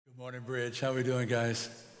Morning, Bridge. How are we doing, guys?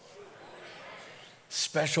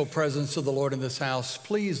 Special presence of the Lord in this house.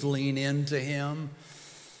 Please lean into Him.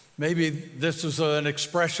 Maybe this is an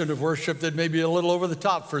expression of worship that may be a little over the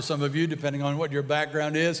top for some of you, depending on what your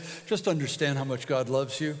background is. Just understand how much God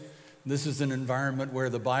loves you. This is an environment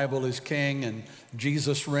where the Bible is king and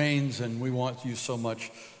Jesus reigns, and we want you so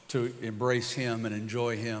much to embrace Him and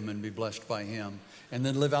enjoy Him and be blessed by Him, and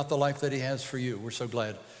then live out the life that He has for you. We're so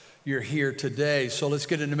glad you're here today. So let's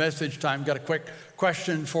get into message time. Got a quick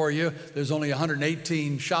question for you. There's only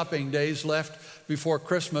 118 shopping days left before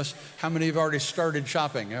Christmas. How many have already started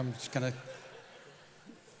shopping? I'm just kind of,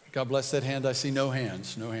 God bless that hand. I see no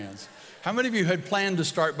hands, no hands. How many of you had planned to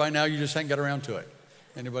start by now? You just hadn't got around to it.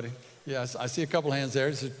 Anybody? Yes, I see a couple hands there.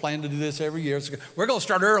 It's plan to do this every year. We're going to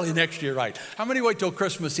start early next year, right? How many wait till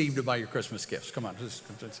Christmas Eve to buy your Christmas gifts? Come on.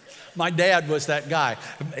 My dad was that guy.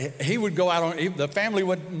 He would go out the family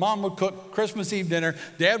mom would cook Christmas Eve dinner.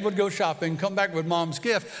 Dad would go shopping, come back with mom's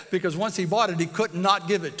gift, because once he bought it, he could not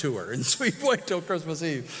give it to her. And so he'd wait till Christmas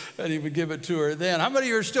Eve and he would give it to her then. How many of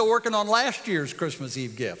you are still working on last year's Christmas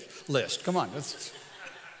Eve gift list? Come on.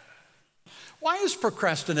 Why is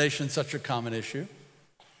procrastination such a common issue?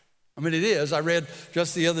 I mean, it is. I read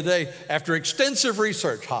just the other day, after extensive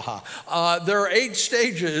research, there are 8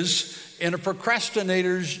 stages in a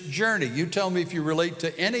procrastinator's journey. You tell me if you relate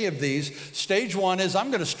to any of these. Stage 1 is, I'm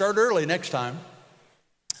going to start early next time.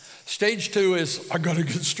 Stage 2 is, I got to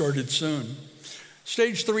get started soon.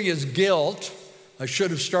 Stage 3 is guilt. I should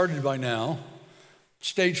have started by now.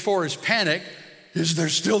 Stage 4 is panic. Is there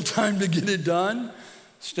still time to get it done?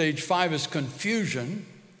 Stage 5 is confusion.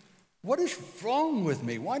 What is wrong with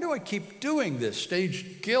me? Why do I keep doing this?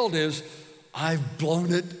 Stage guilt is, I've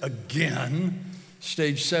blown it again.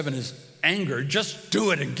 Stage 7 is anger. Just do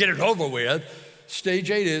it and get it over with. Stage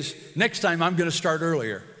 8 is, next time I'm going to start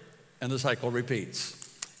earlier. And the cycle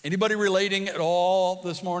repeats. Anybody relating at all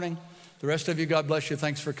this morning? The rest of you, God bless you.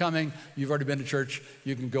 Thanks for coming. You've already been to church.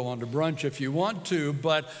 You can go on to brunch if you want to.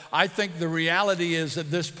 But I think the reality is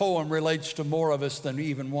that this poem relates to more of us than we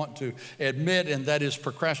even want to admit, and that is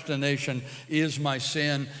procrastination is my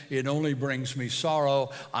sin. It only brings me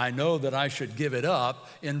sorrow. I know that I should give it up.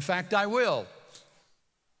 In fact, I will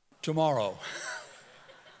tomorrow.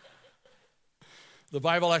 The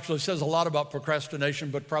Bible actually says a lot about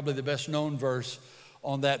procrastination, but probably the best known verse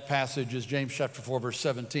on that passage is James chapter 4, verse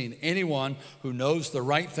 17. Anyone who knows the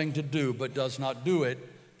right thing to do but does not do it,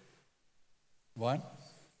 what?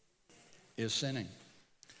 Is sinning.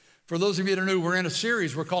 For those of you that are new, we're in a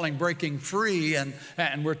series we're calling Breaking Free, and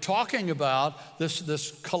we're talking about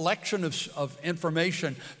this collection of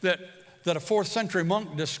information that a 4th century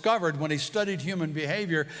monk discovered when he studied human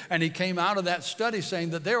behavior, and he came out of that study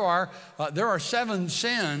saying that there are 7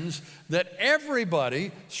 sins that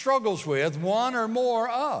everybody struggles with one or more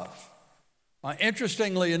of.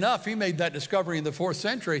 Interestingly enough, he made that discovery in the 4th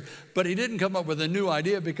century, but he didn't come up with a new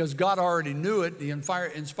idea because God already knew it. He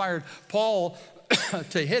inspired Paul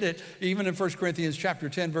to hit it, even in 1 Corinthians chapter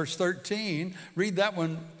 10, verse 13. Read that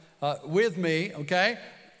one with me, okay?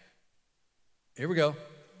 Here we go.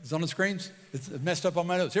 It's on the screens. It's messed up on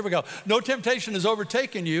my notes. Here we go. No temptation has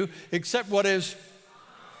overtaken you except what is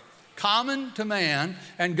common to man,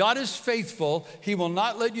 and God is faithful. He will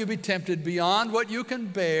not let you be tempted beyond what you can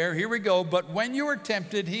bear. Here we go. But when you are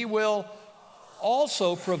tempted, He will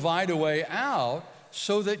also provide a way out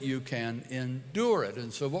so that you can endure it.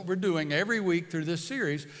 And so what we're doing every week through this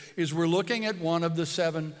series is we're looking at one of the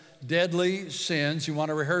 7 deadly sins. You want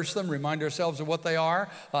to rehearse them, remind ourselves of what they are.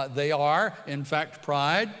 They are, in fact,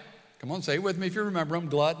 pride. Come on, say it with me if you remember them.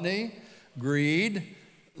 Gluttony, greed,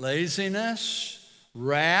 laziness,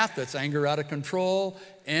 wrath, that's anger out of control,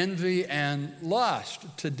 envy, and lust.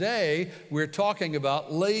 Today, we're talking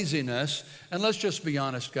about laziness. And let's just be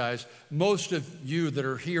honest, guys. Most of you that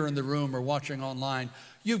are here in the room or watching online,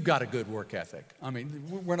 you've got a good work ethic. I mean,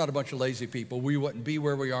 we're not a bunch of lazy people. We wouldn't be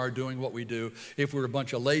where we are doing what we do if we were a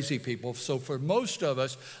bunch of lazy people. So for most of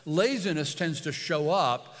us, laziness tends to show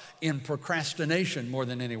up in procrastination more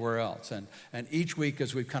than anywhere else. And each week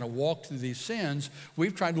as we've kind of walked through these sins,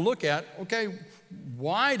 we've tried to look at, okay,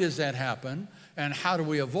 why does that happen and how do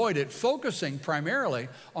we avoid it? Focusing primarily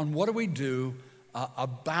on what do we do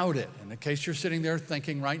about it. And in case you're sitting there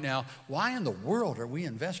thinking right now, why in the world are we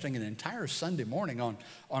investing an entire Sunday morning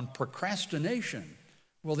on procrastination?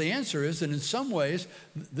 Well, the answer is that in some ways,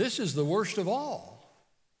 this is the worst of all.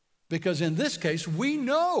 Because in this case, we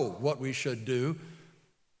know what we should do.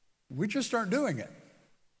 We just aren't doing it.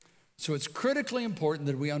 So it's critically important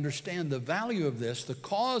that we understand the value of this, the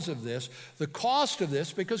cause of this, the cost of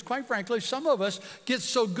this, because quite frankly, some of us get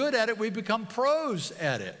so good at it, we become pros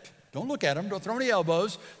at it. Don't look at them. Don't throw any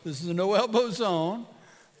elbows. This is a no elbow zone.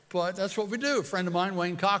 But that's what we do. A friend of mine,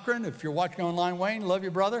 Wayne Cochran, if you're watching online, Wayne, love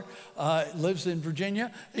you, brother, lives in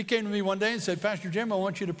Virginia. He came to me one day and said, Pastor Jim, I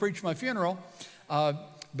want you to preach my funeral,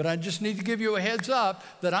 but I just need to give you a heads up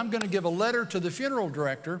that I'm going to give a letter to the funeral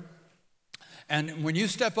director. And when you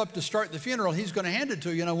step up to start the funeral, he's going to hand it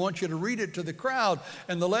to you, and I want you to read it to the crowd.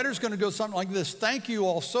 And the letter's going to go something like this. Thank you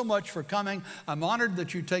all so much for coming. I'm honored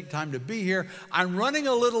that you take time to be here. I'm running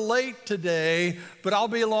a little late today, but I'll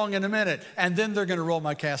be along in a minute. And then they're going to roll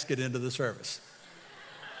my casket into the service.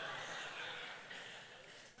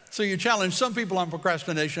 So you challenge some people on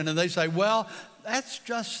procrastination, and they say, well, that's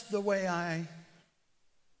just the way I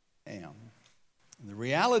am. And the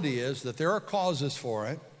reality is that there are causes for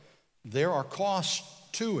it. There are costs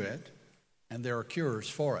to it, and there are cures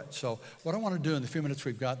for it. So what I want to do in the few minutes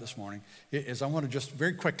we've got this morning is I want to just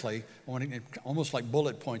very quickly, almost like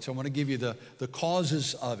bullet points, I want to give you the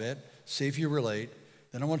causes of it, see if you relate.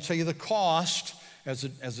 Then I want to tell you the cost as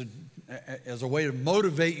a way to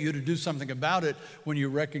motivate you to do something about it when you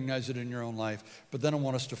recognize it in your own life. But then I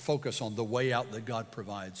want us to focus on the way out that God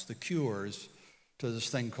provides, the cures to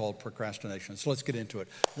this thing called procrastination. So let's get into it.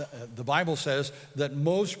 The Bible says that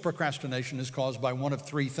most procrastination is caused by one of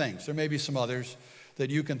three things. There may be some others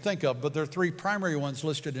that you can think of, but there are three primary ones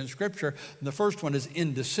listed in Scripture. And the first one is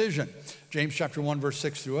indecision. James chapter 1, verse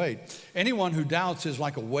 6 through 8. Anyone who doubts is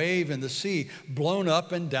like a wave in the sea, blown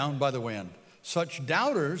up and down by the wind. Such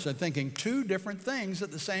doubters are thinking two different things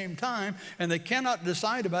at the same time, and they cannot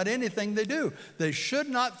decide about anything they do. They should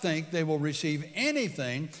not think they will receive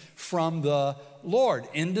anything from the Lord.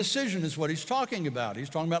 Indecision is what he's talking about. He's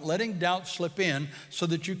talking about letting doubt slip in so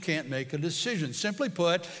that you can't make a decision. Simply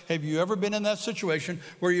put, have you ever been in that situation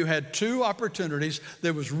where you had two opportunities,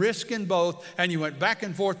 there was risk in both, and you went back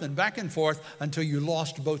and forth until you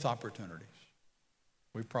lost both opportunities?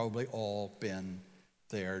 We've probably all been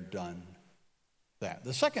there, done that.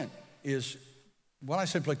 The second is what I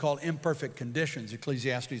simply call imperfect conditions.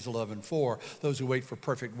 Ecclesiastes 11:4. Those who wait for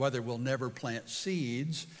perfect weather will never plant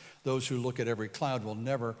seeds. Those who look at every cloud will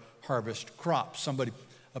never harvest crops. Somebody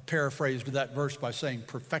paraphrased that verse by saying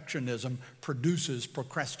perfectionism produces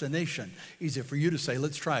procrastination. Easy for you to say.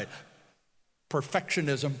 Let's try it.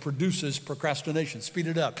 Perfectionism produces procrastination. Speed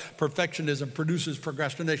it up. Perfectionism produces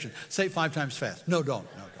procrastination. Say it 5 times fast. No, don't.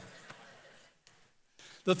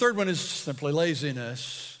 The third one is simply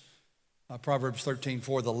laziness. Proverbs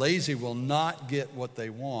 13:4, the lazy will not get what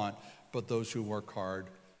they want, but those who work hard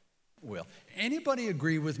will. Anybody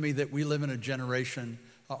agree with me that we live in a generation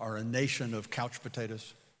or a nation of couch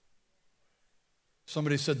potatoes?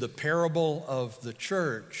 Somebody said the parable of the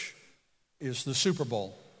church is the Super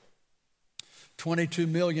Bowl. 22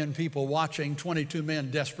 million people watching, 22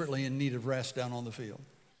 men desperately in need of rest down on the field.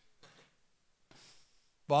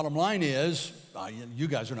 Bottom line is, you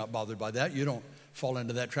guys are not bothered by that. You don't fall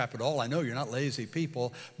into that trap at all. I know you're not lazy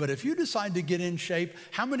people. But if you decide to get in shape,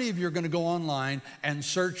 how many of you are going to go online and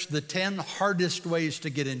search the 10 hardest ways to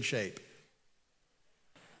get in shape?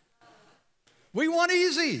 We want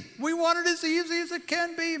easy. We want it as easy as it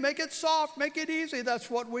can be. Make it soft, make it easy. That's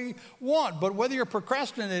what we want. But whether you're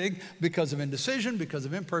procrastinating because of indecision, because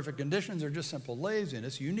of imperfect conditions, or just simple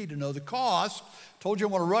laziness, you need to know the cost. Told you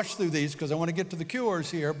I want to rush through these because I want to get to the cures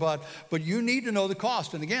here, but you need to know the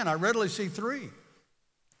cost. And again, I readily see 3.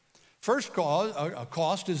 First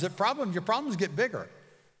cost is that your problems get bigger.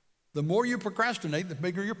 The more you procrastinate, the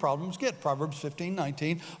bigger your problems get. Proverbs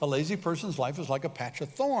 15:19, a lazy person's life is like a patch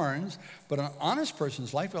of thorns, but an honest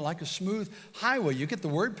person's life is like a smooth highway. You get the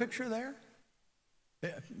word picture there?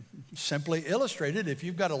 Simply illustrated, if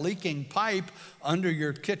you've got a leaking pipe under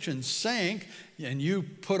your kitchen sink and you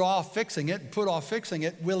put off fixing it,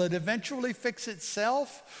 will it eventually fix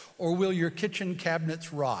itself, or will your kitchen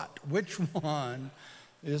cabinets rot? Which one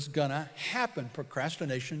is gonna happen?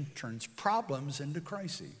 Procrastination turns problems into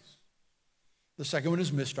crises. The second one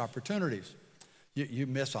is missed opportunities. You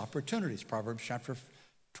miss opportunities. Proverbs chapter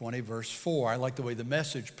 20, verse 4. I like the way the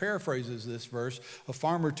Message paraphrases this verse. A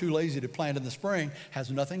farmer too lazy to plant in the spring has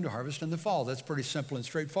nothing to harvest in the fall. That's pretty simple and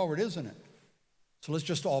straightforward, isn't it? So let's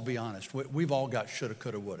just all be honest. We've all got shoulda,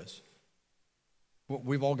 coulda, wouldas.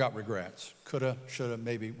 We've all got regrets. Coulda, shoulda,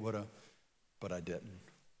 maybe, woulda, but I didn't.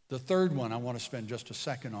 The third one I want to spend just a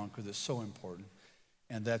second on because it's so important,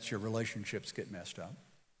 and that's your relationships get messed up.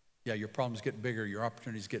 Yeah, your problems get bigger, your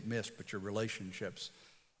opportunities get missed, but your relationships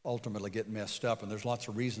ultimately get messed up. And there's lots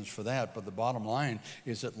of reasons for that, but the bottom line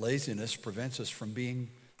is that laziness prevents us from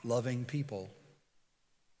being loving people.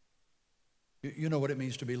 You know what it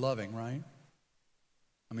means to be loving, right?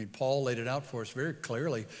 I mean, Paul laid it out for us very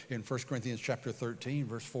clearly in 1 Corinthians chapter 13,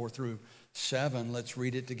 verse 4 through 7. Let's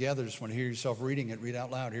read it together. Just want to hear yourself reading it. Read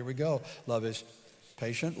out loud. Here we go. Love is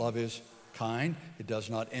patient. Love is kind. It does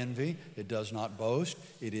not envy. It does not boast.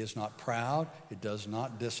 It is not proud. It does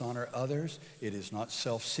not dishonor others. It is not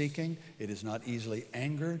self-seeking. It is not easily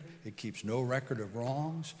angered. It keeps no record of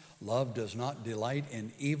wrongs. Love does not delight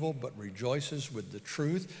in evil, but rejoices with the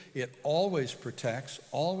truth. It always protects,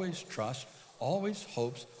 always trusts, always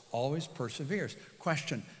hopes, always perseveres.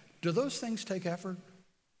 Question, do those things take effort?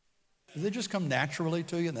 Do they just come naturally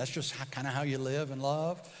to you, and that's just kind of how you live and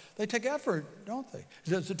love? They take effort, don't they?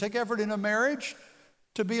 Does it take effort in a marriage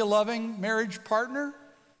to be a loving marriage partner?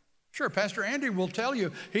 Sure, Pastor Andy will tell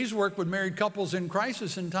you he's worked with married couples in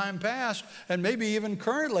crisis in time past, and maybe even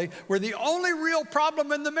currently, where the only real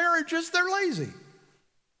problem in the marriage is they're lazy.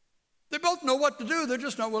 They both know what to do, they're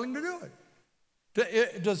just not willing to do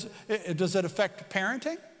it. Does it affect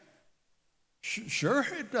parenting? Sure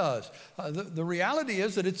it does. The reality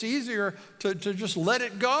is that it's easier to just let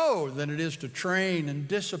it go than it is to train and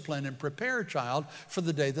discipline and prepare a child for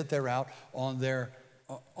the day that they're out on their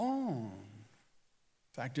own.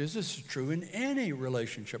 Fact is, this is true in any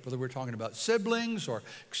relationship, whether we're talking about siblings or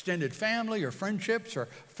extended family or friendships or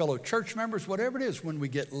fellow church members, whatever it is. When we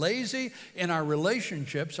get lazy in our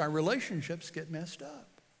relationships get messed up.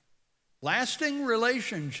 Lasting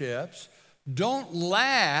relationships don't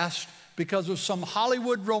last because of some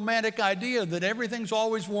Hollywood romantic idea that everything's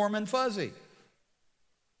always warm and fuzzy.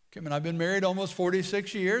 Kim and I have been married almost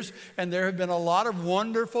 46 years, and there have been a lot of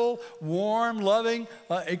wonderful, warm, loving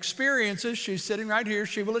experiences. She's sitting right here.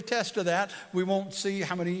 She will attest to that. We won't see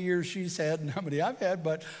how many years she's had and how many I've had,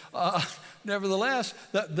 but nevertheless,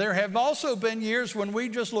 there have also been years when we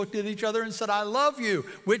just looked at each other and said, I love you,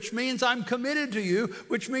 which means I'm committed to you,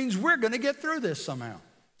 which means we're going to get through this somehow.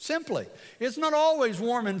 Simply. It's not always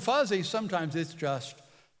warm and fuzzy. Sometimes it's just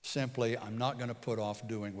simply, I'm not going to put off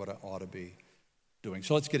doing what I ought to be doing.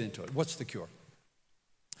 So let's get into it. What's the cure?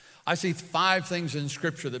 I see 5 things in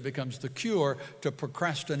Scripture that becomes the cure to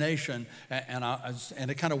procrastination,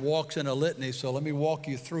 and it kind of walks in a litany, so let me walk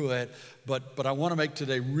you through it. But I want to make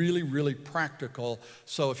today really, really practical.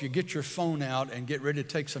 So if you get your phone out and get ready to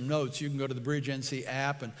take some notes, you can go to the Bridge NC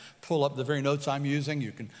app and pull up the very notes I'm using.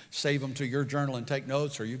 You can save them to your journal and take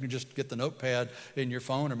notes, or you can just get the notepad in your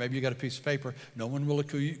phone, or maybe you got a piece of paper. No one will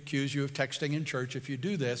accuse you of texting in church if you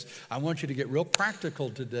do this. I want you to get real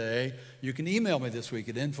practical today. You can email me this week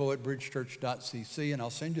at info@bridgechurch.cc, and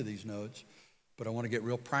I'll send you these notes. But I want to get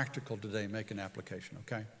real practical today and make an application,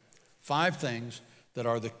 okay? 5 things that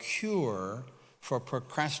are the cure for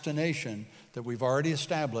procrastination that we've already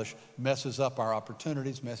established messes up our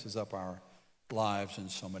opportunities, messes up our lives in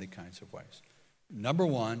so many kinds of ways.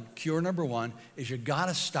 Cure number one is you got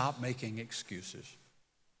to stop making excuses.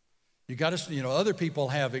 You got to, other people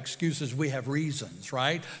have excuses, we have reasons,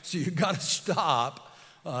 right? So you got to stop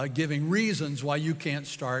giving reasons why you can't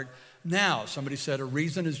start now. Somebody said a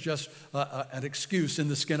reason is just an excuse in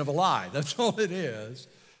the skin of a lie. That's all it is.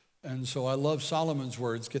 And so I love Solomon's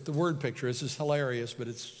words. Get the word picture. This is hilarious, but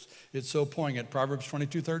it's so poignant. Proverbs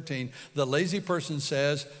 22:13. The lazy person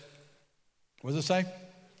says, what does it say?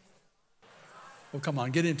 Well, come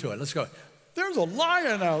on, get into it. Let's go. There's a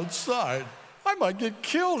lion outside. I might get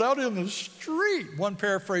killed out in the street. One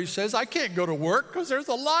paraphrase says, I can't go to work because there's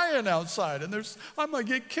a lion outside, and I might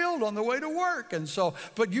get killed on the way to work. And so,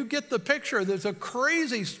 but you get the picture. There's a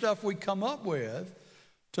crazy stuff we come up with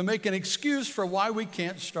to make an excuse for why we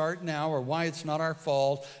can't start now or why it's not our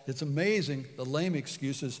fault. It's amazing the lame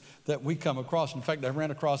excuses that we come across. In fact, I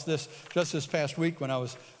ran across this just this past week when I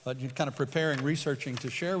was kind of preparing, researching to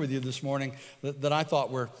share with you this morning that I thought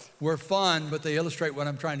were fun, but they illustrate what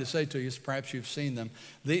I'm trying to say to you. So perhaps you've seen them.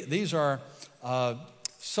 These are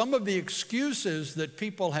some of the excuses that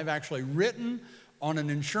people have actually written on an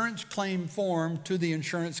insurance claim form to the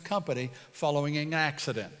insurance company following an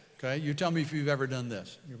accident. Okay, you tell me if you've ever done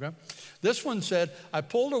this. Okay? This one said, I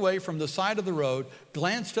pulled away from the side of the road,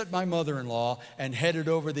 glanced at my mother-in-law, and headed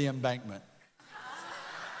over the embankment.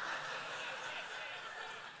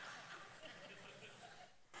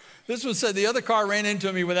 This one said, the other car ran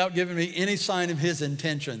into me without giving me any sign of his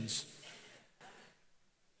intentions.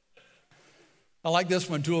 I like this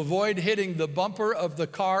one. To avoid hitting the bumper of the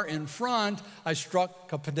car in front, I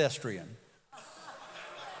struck a pedestrian.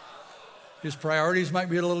 His priorities might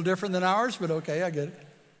be a little different than ours, but okay, I get it,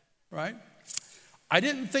 right? I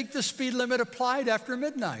didn't think the speed limit applied after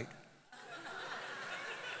midnight.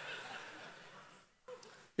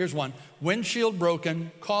 Here's one. Windshield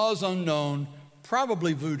broken, cause unknown,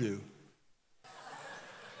 probably voodoo.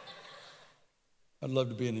 I'd love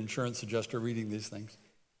to be an insurance adjuster reading these things.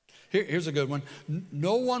 Here's a good one.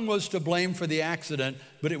 No one was to blame for the accident,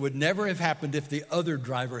 but it would never have happened if the other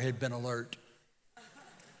driver had been alert.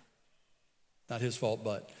 Not his fault,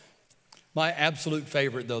 but. My absolute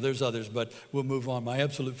favorite, though, there's others, but we'll move on. My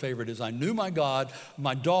absolute favorite is, I knew my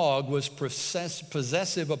dog was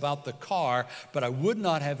possessive about the car, but I would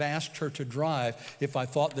not have asked her to drive if I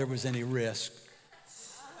thought there was any risk.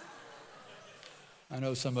 I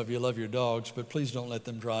know some of you love your dogs, but please don't let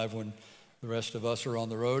them drive when the rest of us are on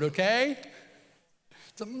the road, okay?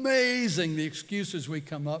 It's amazing the excuses we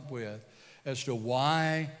come up with as to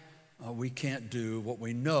why we can't do what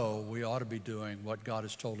we know we ought to be doing, what God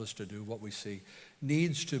has told us to do, what we see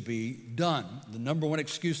needs to be done. The number one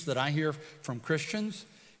excuse that I hear from Christians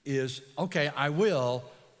is, okay, I will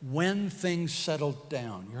when things settle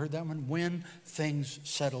down. You heard that one? When things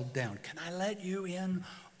settle down. Can I let you in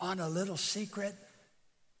on a little secret?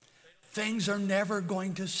 Things are never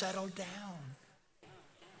going to settle down.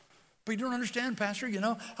 But you don't understand, Pastor,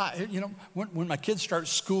 when my kids start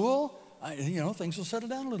school, things will settle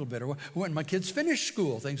down a little bit. Or when my kids finish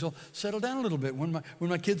school, things will settle down a little bit. When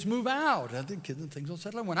my kids move out, I think things will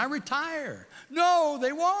settle down. When I retire, no,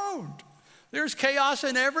 they won't. There's chaos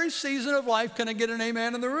in every season of life. Can I get an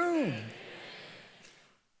amen in the room?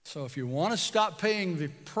 So if you want to stop paying the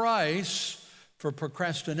price for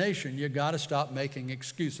procrastination, you got to stop making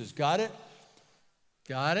excuses. Got it?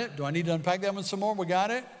 Got it? Do I need to unpack that one some more? We got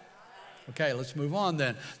it? Okay, let's move on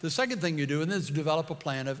then. The second thing you do, and this is develop a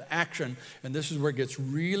plan of action. And this is where it gets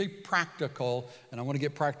really practical, and I want to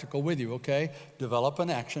get practical with you, okay? Develop an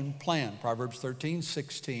action plan. Proverbs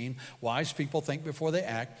 13:16, wise people think before they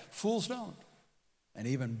act, fools don't, and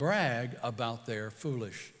even brag about their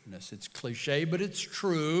foolishness. It's cliche, but it's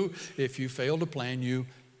true. If you fail to plan,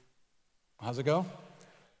 how's it go?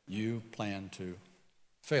 You plan to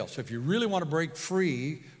fail. So if you really want to break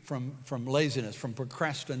free from laziness, from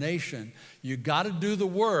procrastination, you got to do the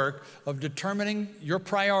work of determining your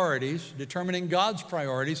priorities, determining God's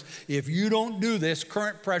priorities. If you don't do this,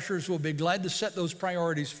 current pressures will be glad to set those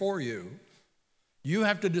priorities for you. You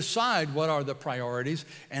have to decide what are the priorities,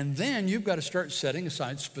 and then you've got to start setting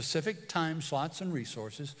aside specific time slots and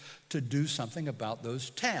resources to do something about those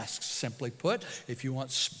tasks. Simply put, if you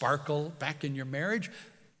want sparkle back in your marriage,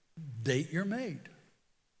 date your mate.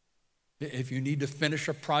 If you need to finish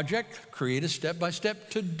a project, create a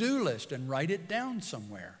step-by-step to-do list and write it down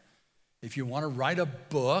somewhere. If you want to write a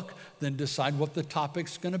book, then decide what the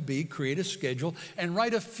topic's going to be, create a schedule, and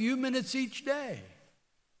write a few minutes each day.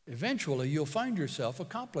 Eventually, you'll find yourself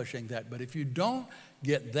accomplishing that. But if you don't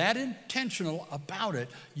get that intentional about it,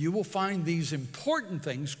 you will find these important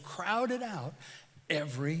things crowded out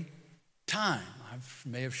every time. I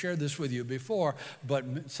may have shared this with you before, but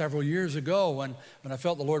several years ago when I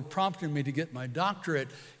felt the Lord prompting me to get my doctorate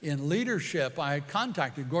in leadership, I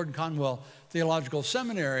contacted Gordon Conwell Theological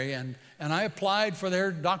Seminary and I applied for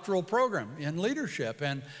their doctoral program in leadership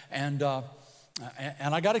and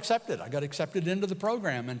I got accepted. I got accepted into the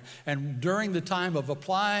program. And during the time of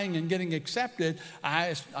applying and getting accepted,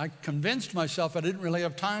 I convinced myself I didn't really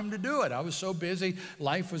have time to do it. I was so busy.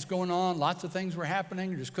 Life was going on. Lots of things were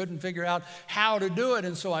happening. I just couldn't figure out how to do it.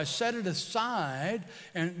 And so I set it aside.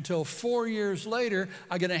 And until 4 years later,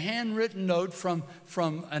 I get a handwritten note from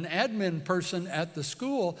an admin person at the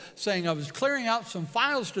school saying, I was clearing out some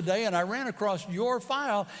files today and I ran across your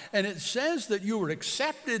file. And it says that you were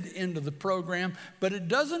accepted into the program, but it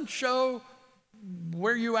doesn't show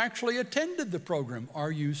where you actually attended the program.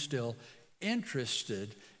 Are you still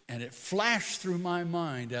interested? And it flashed through my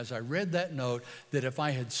mind as I read that note that if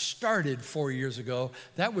I had started 4 years ago,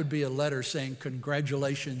 that would be a letter saying,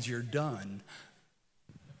 congratulations, you're done.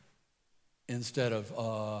 Instead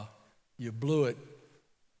of, you blew it,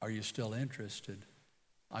 are you still interested?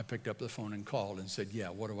 I picked up the phone and called and said, yeah,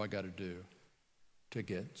 what do I got to do to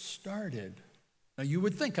get started? Now, you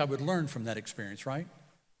would think I would learn from that experience, right?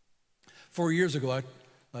 4 years ago,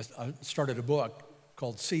 I started a book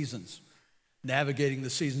called Seasons, Navigating the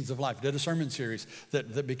Seasons of Life. Did a sermon series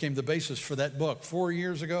that became the basis for that book 4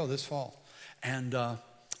 years ago this fall.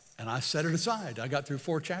 And I set it aside. I got through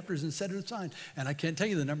 4 chapters and set it aside. And I can't tell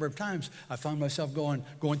you the number of times I found myself going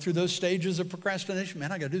through those stages of procrastination.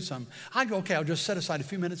 Man, I got to do something. I go, okay, I'll just set aside a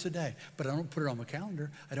few minutes a day. But I don't put it on my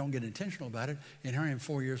calendar. I don't get intentional about it. And here I am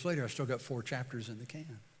 4 years later. I still got 4 chapters in the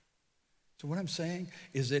can. So what I'm saying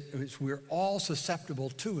is that we're all susceptible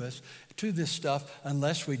to this stuff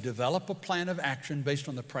unless we develop a plan of action based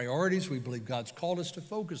on the priorities we believe God's called us to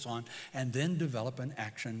focus on, and then develop an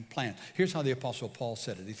action plan. Here's how the Apostle Paul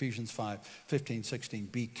said it, Ephesians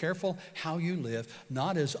 5:15-16. Be careful how you live,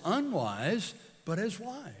 not as unwise, but as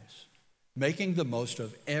wise. making the most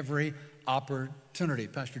of every opportunity.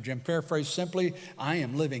 Pastor Jim paraphrased simply, I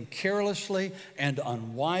am living carelessly and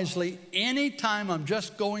unwisely anytime I'm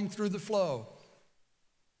just going through the flow.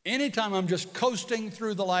 Anytime I'm just coasting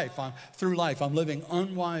through life, I'm living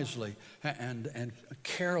unwisely and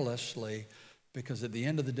carelessly, because at the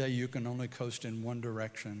end of the day, you can only coast in one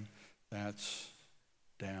direction. That's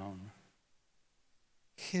downhill.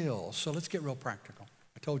 So let's get real practical.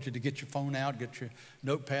 I told you to get your phone out, get your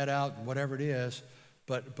notepad out, whatever it is.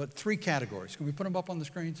 But 3 categories. Can we put them up on the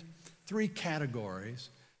screens? 3 categories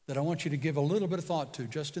that I want you to give a little bit of thought to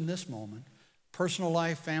just in this moment. Personal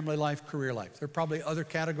life, family life, career life. There are probably other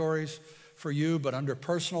categories for you, but under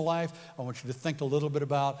personal life, I want you to think a little bit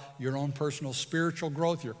about your own personal spiritual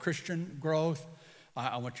growth, your Christian growth.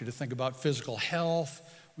 I want you to think about physical health.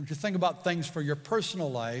 I want you to think about things for your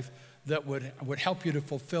personal life that would help you to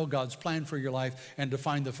fulfill God's plan for your life and to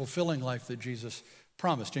find the fulfilling life that Jesus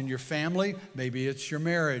promised. In your family, maybe it's your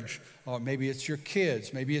marriage, or maybe it's your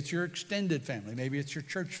kids, maybe it's your extended family, maybe it's your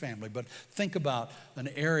church family. But think about an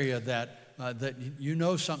area that you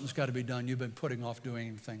know something's got to be done. You've been putting off doing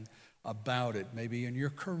anything about it. Maybe in your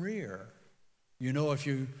career. You know, if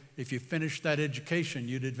you finished that education,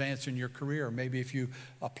 you'd advance in your career. Maybe if you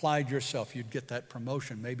applied yourself, you'd get that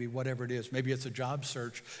promotion. Maybe whatever it is. Maybe it's a job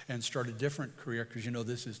search and start a different career because you know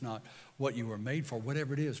this is not what you were made for,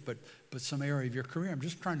 whatever it is. But some area of your career. I'm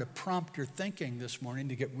just trying to prompt your thinking this morning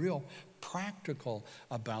to get real practical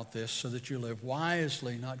about this so that you live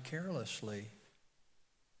wisely, not carelessly.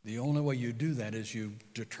 The only way you do that is you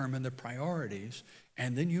determine the priorities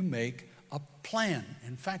and then you make a plan.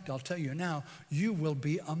 In fact, I'll tell you now, you will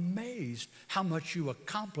be amazed how much you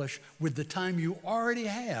accomplish with the time you already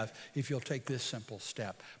have if you'll take this simple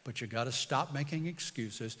step. But you got to stop making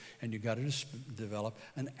excuses and you got to develop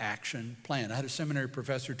an action plan. I had a seminary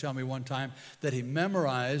professor tell me one time that he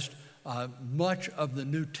memorized much of the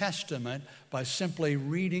New Testament by simply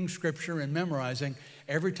reading Scripture and memorizing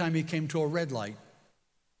every time he came to a red light.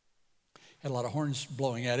 Had a lot of horns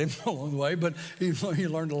blowing at him along the way, but he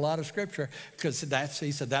learned a lot of Scripture because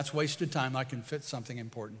he said, that's wasted time. I can fit something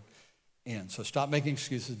important in. So stop making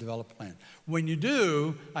excuses, develop a plan. When you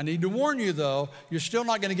do, I need to warn you though, you're still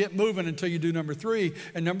not going to get moving until you do number 3.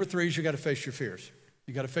 And number 3 is you got to face your fears.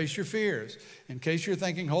 You got to face your fears. In case you're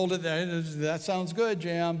thinking, hold it, that sounds good,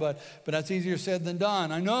 Jim, but that's easier said than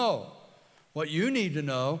done. I know. What you need to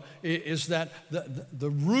know is that the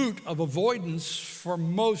root of avoidance for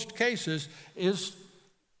most cases is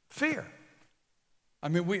fear. I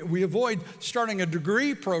mean, we avoid starting a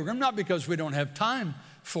degree program, not because we don't have time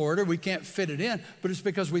for it or we can't fit it in, but it's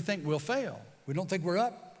because we think we'll fail. We don't think we're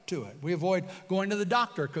up to it. We avoid going to the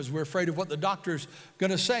doctor because we're afraid of what the doctor's going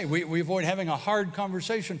to say. We avoid having a hard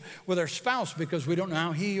conversation with our spouse because we don't know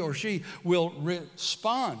how he or she will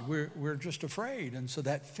respond. We're just afraid. And so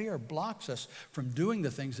that fear blocks us from doing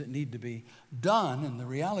the things that need to be done. And the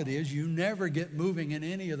reality is you never get moving in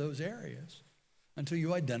any of those areas until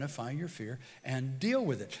you identify your fear and deal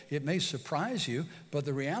with it. It may surprise you, but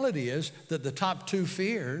the reality is that the top 2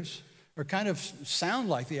 fears or kind of sound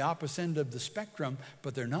like the opposite end of the spectrum,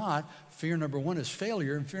 but they're not. Fear number 1 is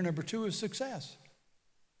failure, and fear number 2 is success.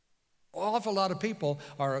 An awful lot of people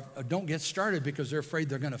don't get started because they're afraid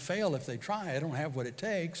they're going to fail if they try. I don't have what it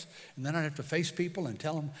takes, and then I have to face people and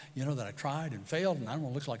tell them, that I tried and failed, and I don't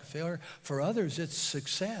want to look like a failure. For others, it's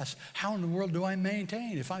success. How in the world do I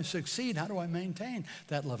maintain? If I succeed, how do I maintain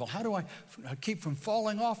that level? How do I keep from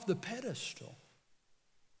falling off the pedestal?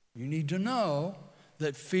 You need to know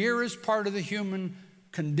that fear is part of the human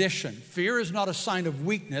condition. Fear is not a sign of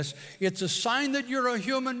weakness. It's a sign that you're a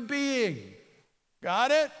human being. Got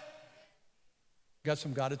it? Got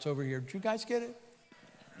some got it's over here. Did you guys get it?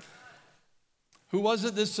 Who was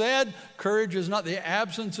it that said, courage is not the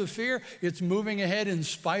absence of fear, it's moving ahead in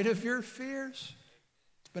spite of your fears?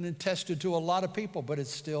 It's been attested to a lot of people, but it's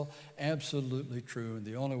still absolutely true. And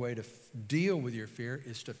the only way to deal with your fear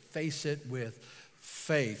is to face it with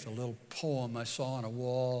faith. A little poem I saw on a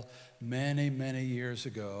wall many, many years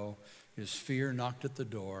ago is fear knocked at the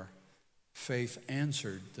door. Faith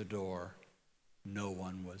answered the door. No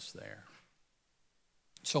one was there.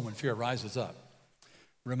 So when fear rises up,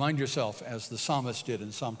 remind yourself, as the psalmist did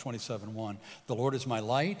in Psalm 27:1, the Lord is my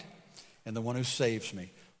light and the one who saves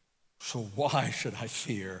me. So why should I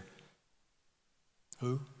fear?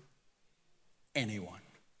 Who? Anyone.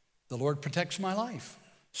 The Lord protects my life.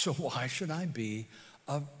 So why should I be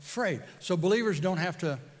afraid? So believers don't have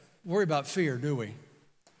to worry about fear, do we?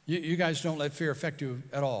 You guys don't let fear affect you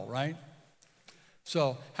at all, right?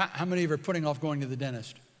 So how many of you are putting off going to the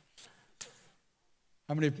dentist?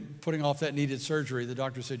 How many putting off that needed surgery the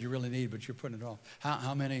doctor said you really need, but you're putting it off?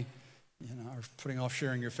 How many or putting off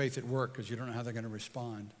sharing your faith at work because you don't know how they're going to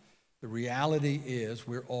respond. The reality is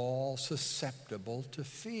we're all susceptible to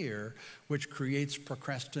fear, which creates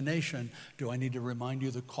procrastination. Do I need to remind you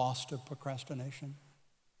the cost of procrastination?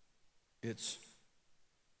 It's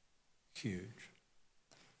huge.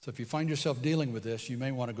 So if you find yourself dealing with this, you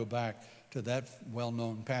may want to go back to that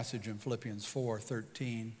well-known passage in Philippians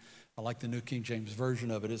 4:13. I like the New King James Version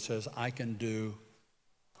of it. It says, I can do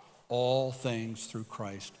all things through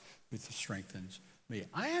Christ who strengthens me.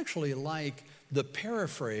 I actually like the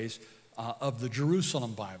paraphrase of the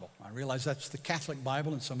Jerusalem Bible. I realize that's the Catholic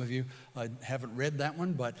Bible, and some of you haven't read that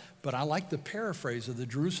one, but I like the paraphrase of the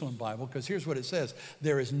Jerusalem Bible, because here's what it says.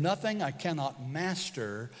 There is nothing I cannot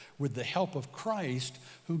master with the help of Christ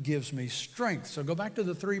who gives me strength. So go back to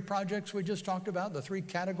the 3 projects we just talked about, the 3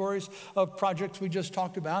 categories of projects we just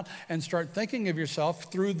talked about, and start thinking of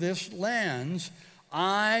yourself through this lens.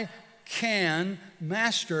 I can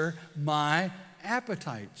master my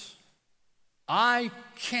appetites. I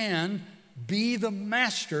can be the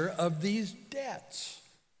master of these debts.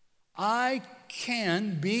 I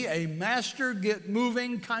can be a master, get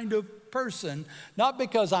moving kind of person, not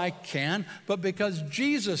because I can, but because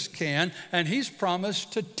Jesus can, and he's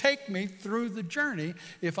promised to take me through the journey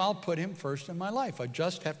if I'll put him first in my life. I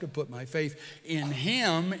just have to put my faith in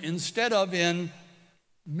him instead of in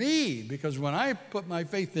me, because when I put my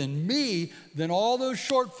faith in me, then all those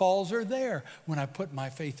shortfalls are there. When I put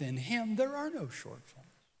my faith in him, there are no shortfalls.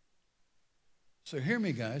 So hear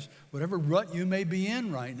me, guys. Whatever rut you may be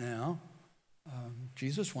in right now,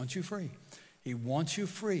 Jesus wants you free. He wants you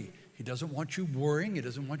free. He doesn't want you worrying. He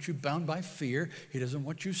doesn't want you bound by fear. He doesn't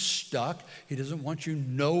want you stuck. He doesn't want you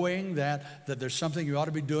knowing that there's something you ought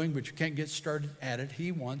to be doing, but you can't get started at it.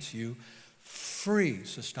 He wants you free.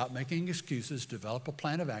 So stop making excuses, develop a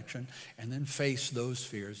plan of action, and then face those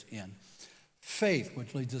fears in faith,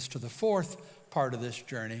 which leads us to the 4th part of this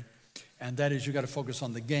journey, and that is you got to focus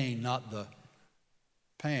on the gain, not the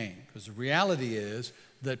pain, because the reality is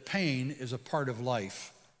that pain is a part of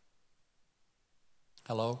life.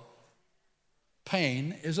 Hello?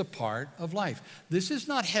 Pain is a part of life. This is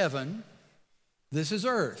not heaven. This is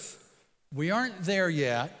earth. We aren't there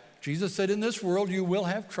yet. Jesus said, in this world you will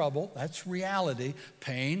have trouble. That's reality.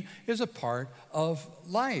 Pain is a part of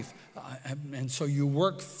life. And so you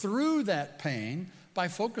work through that pain by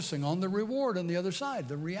focusing on the reward on the other side.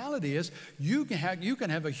 The reality is you can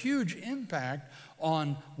have a huge impact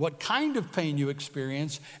on what kind of pain you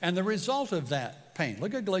experience and the result of that pain.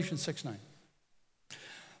 Look at Galatians 6:9.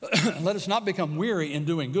 Let us not become weary in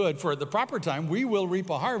doing good, for at the proper time we will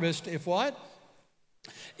reap a harvest if what?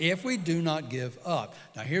 If we do not give up.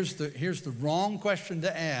 Now here's the wrong question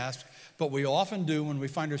to ask, but we often do when we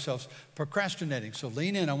find ourselves procrastinating. So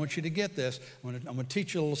lean in. I want you to get this. I'm going to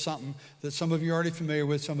teach you a little something that some of you are already familiar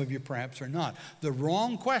with, some of you perhaps are not. The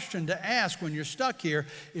wrong question to ask when you're stuck here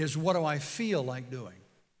is, what do I feel like doing?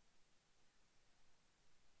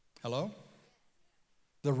 Hello?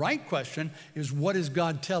 The right question is, what is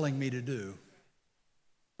God telling me to do?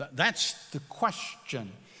 That's the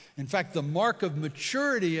question. In fact, the mark of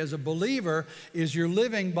maturity as a believer is you're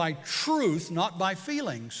living by truth, not by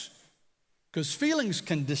feelings. Because feelings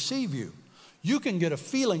can deceive you. You can get a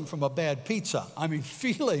feeling from a bad pizza. I mean,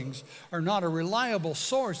 feelings are not a reliable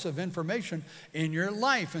source of information in your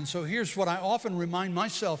life. And so here's what I often remind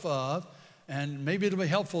myself of, and maybe it'll be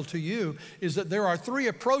helpful to you, is that there are 3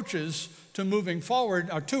 approaches to moving forward,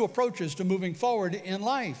 or 2 approaches to moving forward in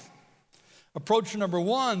life. Approach number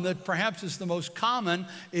 1, that perhaps is the most common,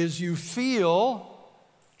 is you feel.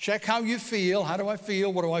 Check how you feel. How do I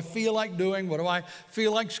feel? What do I feel like doing? What do I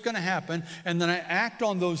feel like is going to happen? And then I act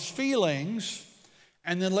on those feelings.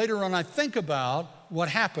 And then later on I think about what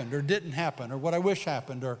happened or didn't happen or what I wish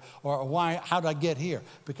happened or why, how did I get here?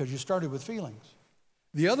 Because you started with feelings.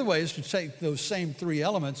 The other way is to take those same 3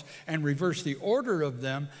 elements and reverse the order of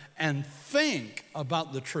them and think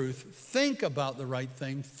about the truth, think about the right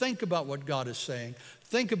thing, think about what God is saying,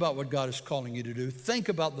 think about what God is calling you to do, think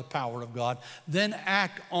about the power of God, then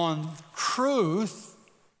act on truth,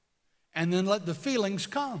 and then let the feelings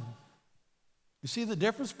come. You see the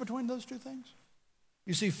difference between those 2 things?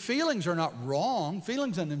 You see, feelings are not wrong.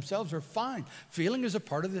 Feelings in themselves are fine. Feeling is a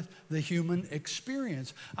part of the human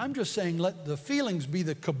experience. I'm just saying let the feelings be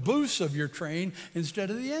the caboose of your train instead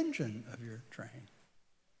of the engine of your train.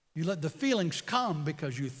 You let the feelings come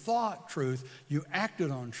because you thought truth, you acted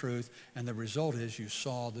on truth, and the result is you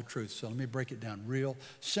saw the truth. So let me break it down real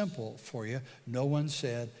simple for you. No one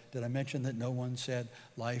said, did I mention that no one said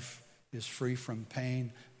life is free from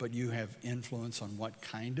pain, but you have influence on what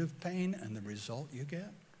kind of pain and the result you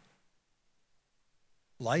get?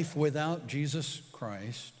 Life without Jesus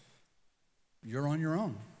Christ you're on your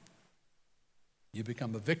own. You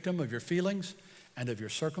become a victim of your feelings and of your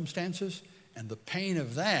circumstances, and the pain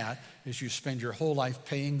of that is you spend your whole life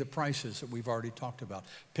paying the prices that we've already talked about,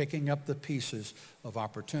 picking up the pieces of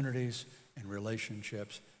opportunities and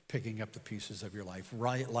relationships, picking up the pieces of your life.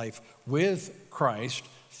 Right life with Christ,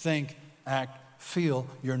 think, act, feel.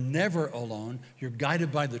 You're never alone. You're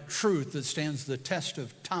guided by the truth that stands the test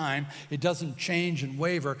of time. It doesn't change and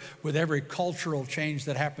waver with every cultural change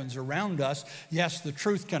that happens around us. Yes, the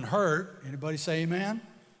truth can hurt. Anybody say amen?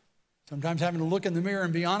 Sometimes having to look in the mirror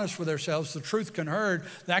and be honest with ourselves, the truth can hurt.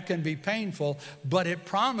 That can be painful, but it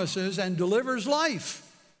promises and delivers life.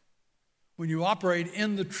 When you operate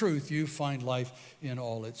in the truth, you find life in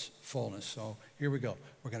all its fullness. So here we go.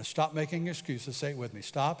 We're going to stop making excuses. Say it with me.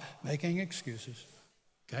 Stop making excuses.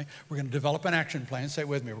 Okay? We're going to develop an action plan. Say it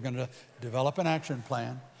with me. We're going to develop an action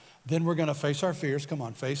plan. Then we're going to face our fears. Come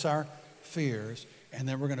on, face our fears. And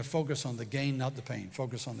then we're going to focus on the gain, not the pain.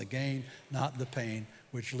 Focus on the gain, not the pain,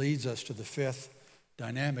 which leads us to the fifth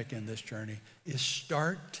dynamic in this journey, is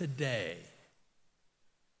start today.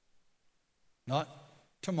 Not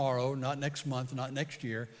tomorrow, not next month, not next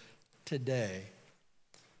year, today.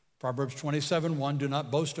 Proverbs 27:1, do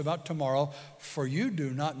not boast about tomorrow, for you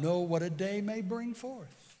do not know what a day may bring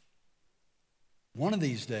forth. One of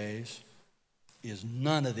these days is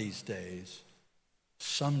none of these days.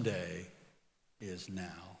 Someday is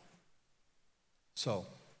now. So,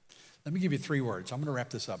 let me give you 3 words. I'm going to wrap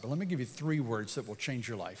this up, but let me give you 3 words that will change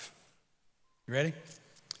your life. You ready?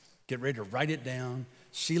 Get ready to write it down,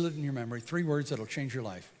 seal it in your memory. 3 words that will change your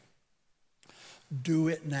life. Do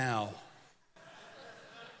it now.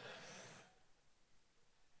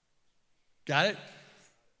 Got it?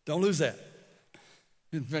 Don't lose that.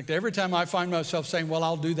 In fact, every time I find myself saying, well,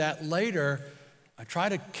 I'll do that later, I try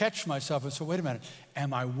to catch myself and say, wait a minute,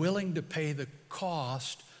 am I willing to pay the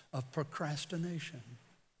cost of procrastination?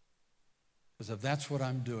 Because if that's what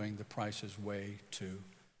I'm doing, the price is way too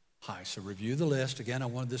high. So review the list. Again, I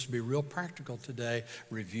wanted this to be real practical today.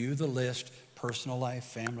 Review the list: personal life,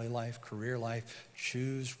 family life, career life.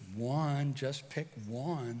 Choose one, just pick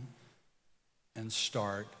one, and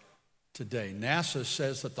start today. NASA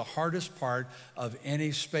says that the hardest part of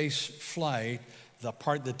any space flight, the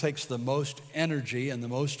part that takes the most energy and the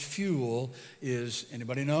most fuel is,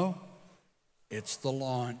 anybody know? It's the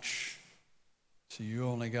launch. So you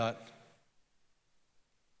only got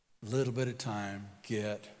a little bit of time.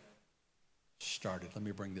 Get started. Let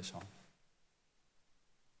me bring this home.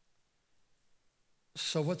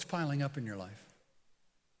 So what's piling up in your life?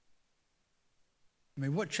 I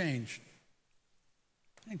mean, what changed?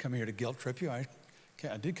 I didn't come here to guilt trip you. I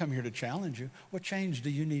did come here to challenge you. What change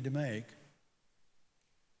do you need to make?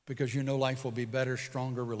 Because you know life will be better,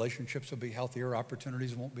 stronger, relationships will be healthier,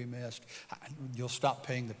 opportunities won't be missed. You'll stop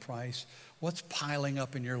paying the price. What's piling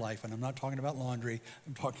up in your life? And I'm not talking about laundry.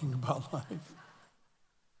 I'm talking about life.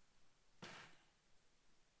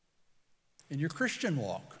 In your Christian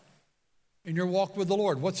walk, in your walk with the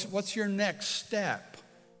Lord, what's your next step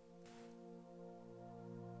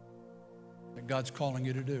that God's calling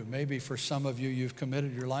you to do? Maybe for some of you, you've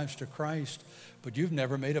committed your lives to Christ, but you've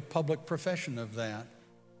never made a public profession of that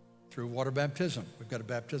through water baptism. We've got a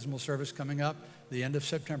baptismal service coming up the end of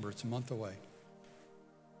September. It's a month away.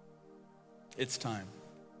 It's time.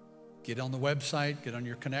 Get on the website, get on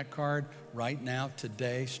your Connect card right now,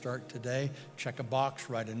 today, start today. Check a box,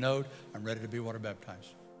 write a note. I'm ready to be water baptized.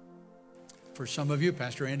 For some of you,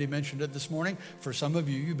 Pastor Andy mentioned it this morning, for some of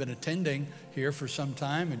you, you've been attending here for some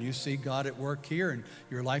time and you see God at work here and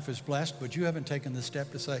your life is blessed, but you haven't taken the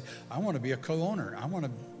step to say, I want to be a co-owner. I want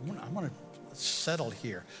to settle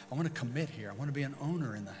here. I want to commit here. I want to be an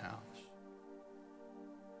owner in the house.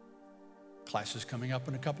 Class is coming up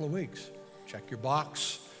in a couple of weeks. Check your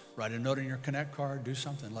box, write a note in your Connect card, do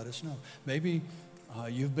something, let us know. Maybe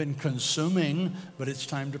you've been consuming, but it's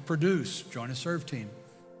time to produce. Join a serve team.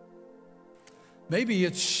 Maybe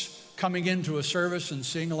it's coming into a service and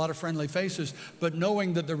seeing a lot of friendly faces, but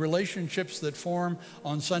knowing that the relationships that form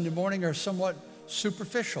on Sunday morning are somewhat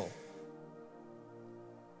superficial.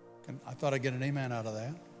 I thought I'd get an amen out of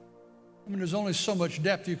that. I mean, there's only so much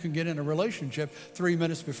depth you can get in a relationship 3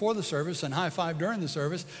 minutes before the service and high five during the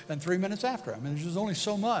service and 3 minutes after. I mean, there's just only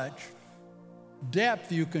so much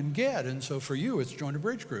depth you can get. And so for you, it's join a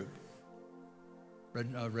bridge group.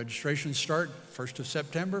 Registrations start 1st of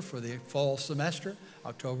September for the fall semester,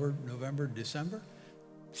 October, November, December.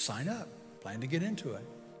 Sign up. Plan to get into it.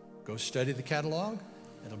 Go study the catalog.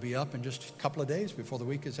 It'll be up in just a couple of days before the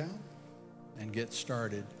week is out. And get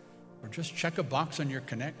started. Or just check a box on your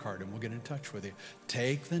Connect card and we'll get in touch with you.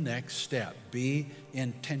 Take the next step. Be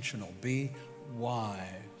intentional. Be wise.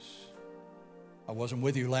 I wasn't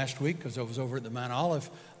with you last week because I was over at the Mount Olive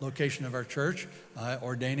location of our church,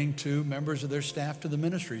 ordaining 2 members of their staff to the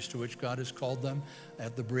ministries to which God has called them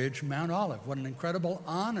at the Bridge, Mount Olive. What an incredible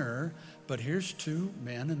honor. But here's 2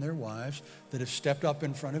 men and their wives that have stepped up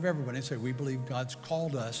in front of everybody and said, we believe God's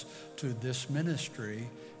called us to this ministry,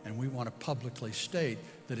 and we want to publicly state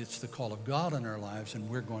that it's the call of God in our lives, and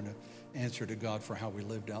we're going to answer to God for how we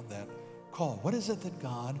lived out that call. What is it that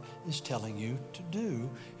God is telling you to do,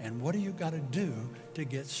 and what do you got to do to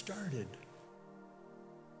get started?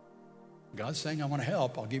 God's saying, I want to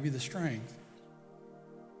help. I'll give you the strength.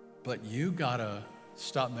 But you got to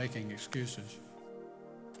stop making excuses.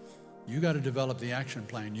 You got to develop the action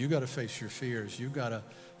plan. You got to face your fears. You got to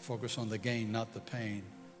focus on the gain, not the pain.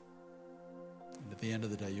 And at the end of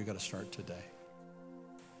the day, you got to start today.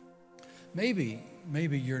 Maybe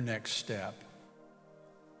your next step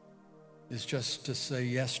is just to say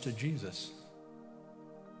yes to Jesus.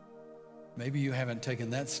 Maybe you haven't taken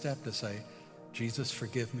that step to say, Jesus,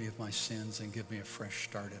 forgive me of my sins and give me a fresh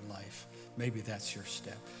start in life. Maybe that's your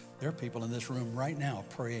step. There are people in this room right now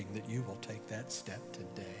praying that you will take that step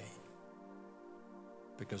today,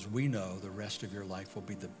 because we know the rest of your life will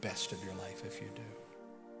be the best of your life if you do.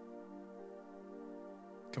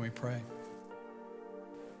 Can we pray?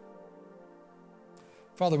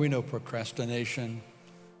 Father, we know procrastination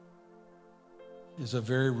is a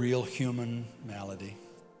very real human malady.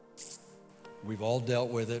 We've all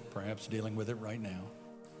dealt with it, perhaps dealing with it right now.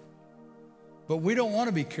 But we don't want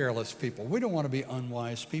to be careless people. We don't want to be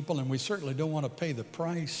unwise people, and we certainly don't want to pay the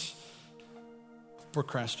price of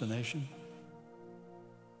procrastination.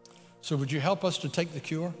 So would you help us to take the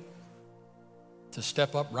cure, to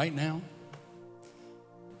step up right now,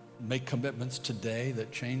 make commitments today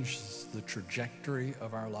that change the trajectory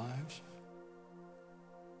of our lives?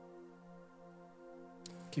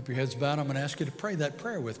 Keep your heads bowed. I'm going to ask you to pray that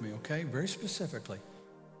prayer with me, okay? Very specifically.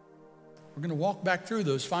 We're going to walk back through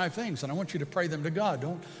those 5 things, and I want you to pray them to God.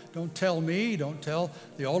 Don't tell me, don't tell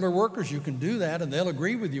the altar workers. You can do that, and they'll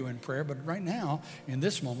agree with you in prayer. But right now, in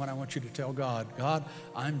this moment, I want you to tell God, God,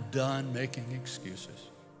 I'm done making excuses.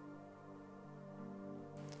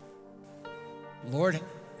 Lord,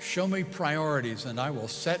 show me priorities, and I will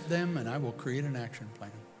set them, and I will create an action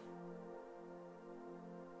plan.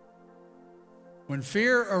 When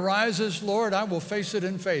fear arises, Lord, I will face it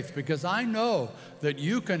in faith, because I know that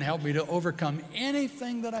you can help me to overcome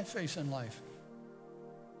anything that I face in life.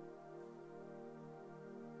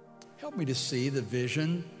 Help me to see the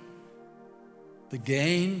vision, the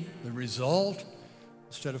gain, the result,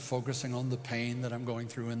 instead of focusing on the pain that I'm going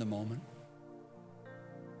through in the moment.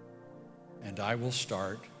 And I will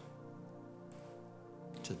start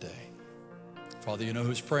today. Father, you know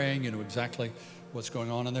who's praying. You know exactly what's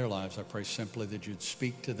going on in their lives. I pray simply that you'd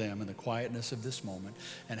speak to them in the quietness of this moment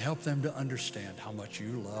and help them to understand how much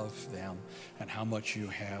you love them and how much you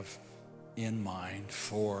have in mind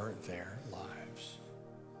for their lives.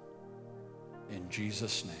 In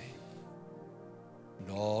Jesus' name.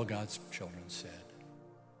 And all God's children said,